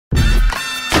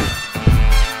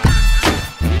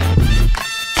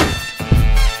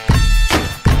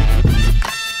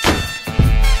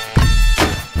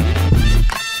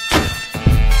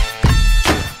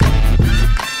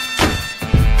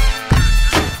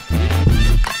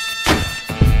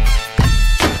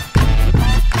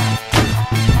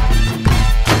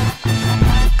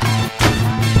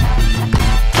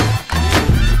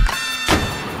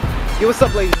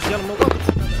What's up, ladies and gentlemen? Welcome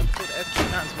to another episode of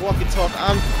SK9's Walk and Talk.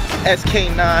 I'm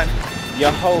SK9,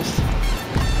 your host.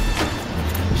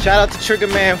 Shout out to Trigger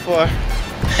Man for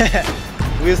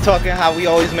we was talking how we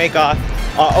always make our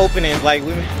openings like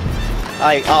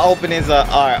our openings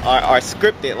are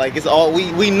scripted, like it's all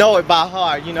we know it by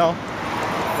heart, you know,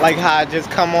 like how I just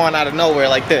come on out of nowhere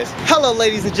like this. Hello,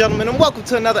 ladies and gentlemen, and welcome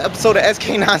to another episode of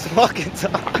SK9's Walk and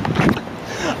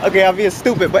Talk. Okay, I'm being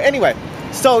stupid, but anyway.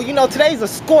 So, you know, today's a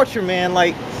scorcher, man.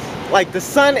 Like the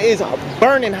sun is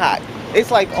burning hot. It's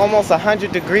like almost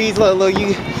 100 degrees. Look,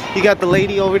 you got the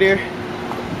lady over there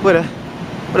with an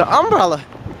umbrella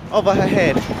over her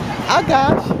head. Oh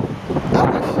gosh,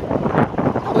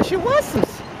 I wish it was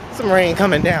some rain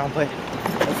coming down, but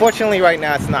unfortunately right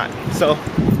now it's not. So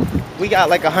we got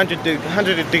like 100,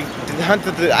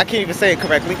 I can't even say it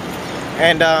correctly.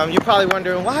 And you're probably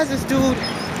wondering, why is this dude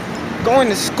going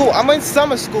to school? I'm in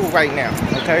summer school right now,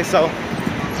 okay? So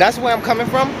that's where I'm coming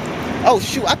from. Oh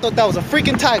shoot, I thought that was a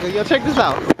freaking tiger. Yo, check this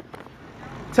out.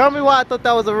 Tell me why I thought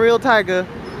that was a real tiger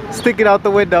sticking out the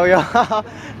window, yo.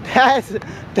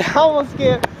 That almost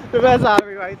scared the mess out of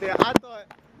me right there. I thought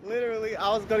literally I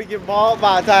was gonna get mauled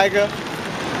by a tiger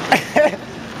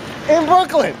in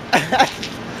Brooklyn.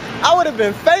 I would have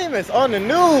been famous on the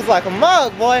news like a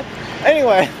mug, boy.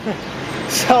 Anyway,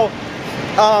 so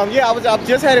yeah, I'm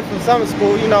just headed from summer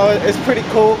school. You know, it's pretty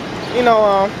cool. You know,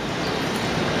 I'm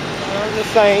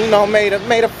just saying, you know, made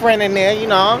a friend in there. You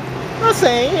know, I'm not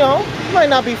saying, you know, might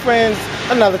not be friends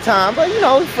another time, but you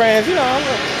know, friends. You know,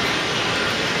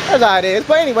 that's how it is.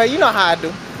 But anyway, you know how I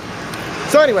do.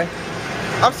 So anyway,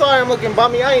 I'm sorry I'm looking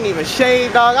bummy. I ain't even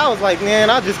shaved, dog. I was like, man,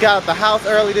 I just got out the house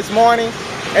early this morning,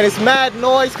 and it's mad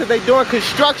noise because they doing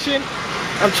construction.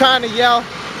 I'm trying to yell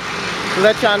to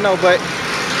let y'all know, but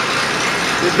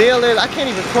the deal is, I can't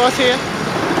even cross here.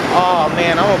 Oh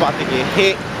man, I'm about to get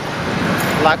hit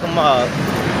like a mug.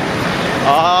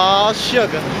 Oh,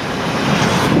 sugar.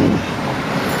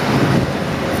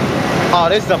 Oh,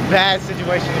 this is a bad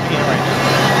situation to be in right now.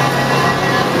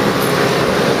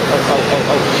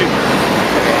 Oh, shoot.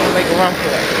 Okay, I'll make a run for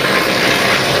it.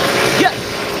 Yes!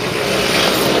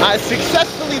 I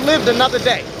successfully lived another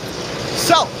day.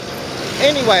 So,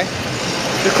 anyway,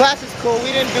 the class is cool.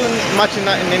 We didn't do much of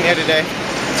nothing in there today.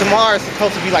 Tomorrow is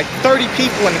supposed to be like 30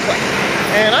 people in the class,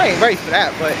 and I ain't ready for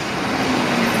that, but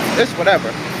it's whatever.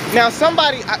 Now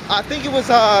somebody, I think it was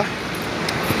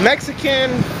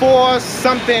Mexican for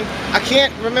something, I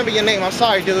can't remember your name, I'm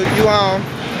sorry dude,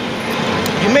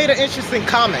 you made an interesting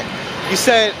comment. You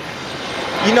said,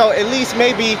 you know, at least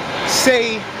maybe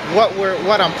say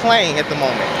what I'm playing at the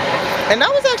moment, and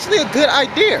that was actually a good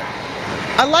idea.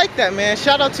 I like that, man.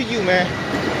 Shout out to you, man.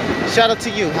 Shout out to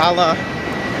you.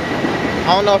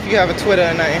 I don't know if you have a Twitter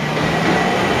or nothing.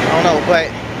 I don't know, but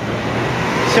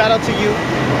shout out to you.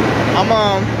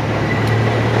 I'm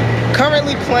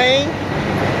currently playing,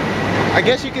 I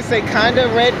guess you could say kinda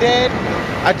Red Dead.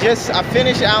 I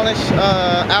finished Alan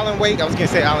Wake. I was gonna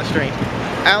say Alan Strange.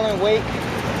 Alan Wake.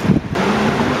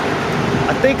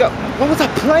 I think what was I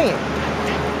playing?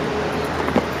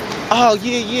 Oh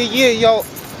yeah, yo.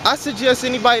 I suggest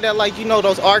anybody that like, you know,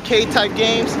 those arcade type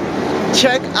games,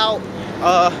 check out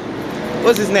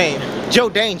what's his name? Joe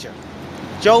Danger.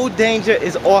 Joe Danger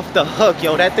is off the hook,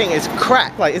 yo. That thing is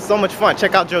crack. Like, it's so much fun.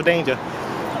 Check out Joe Danger.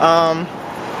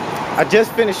 I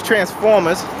just finished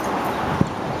Transformers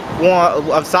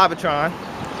of Cybertron.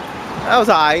 That was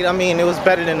alright. I mean, it was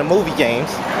better than the movie games.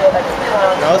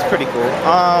 That was pretty cool.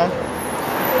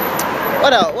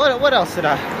 What else did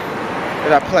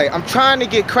I play? I'm trying to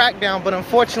get Crackdown, but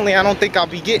unfortunately I don't think I'll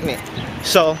be getting it.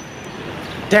 So,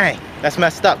 dang, that's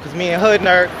messed up, because me and Hood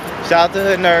Nerd, shout out to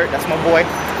Hood Nerd, that's my boy.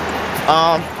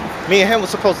 Me and him was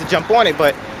supposed to jump on it,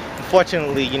 but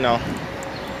unfortunately, you know,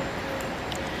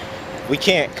 we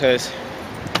can't, because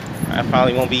I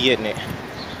probably won't be getting it.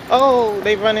 Oh,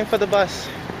 they running for the bus.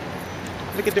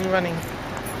 Look at them running.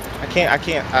 I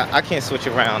can't switch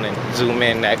around and zoom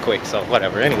in that quick, so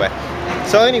whatever. Anyway,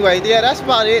 yeah, that's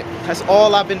about it. That's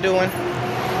all I've been doing,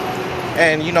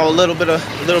 and you know, a little bit of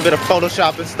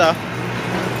Photoshop and stuff.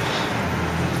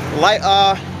 Like,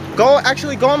 go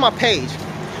on my page,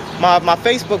 my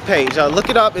Facebook page. Look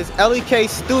it up. It's LEK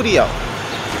Studio.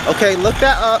 Okay, look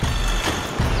that up.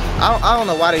 I don't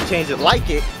know why they changed it. Like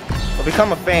it or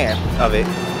become a fan of it,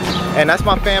 and that's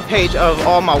my fan page of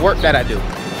all my work that I do.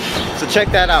 So check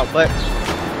that out. But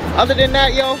other than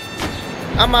that, yo,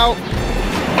 I'm out.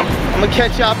 I'm gonna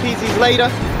catch y'all PZs later.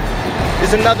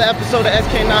 This is another episode of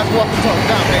SK9's Walk and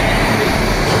Talk.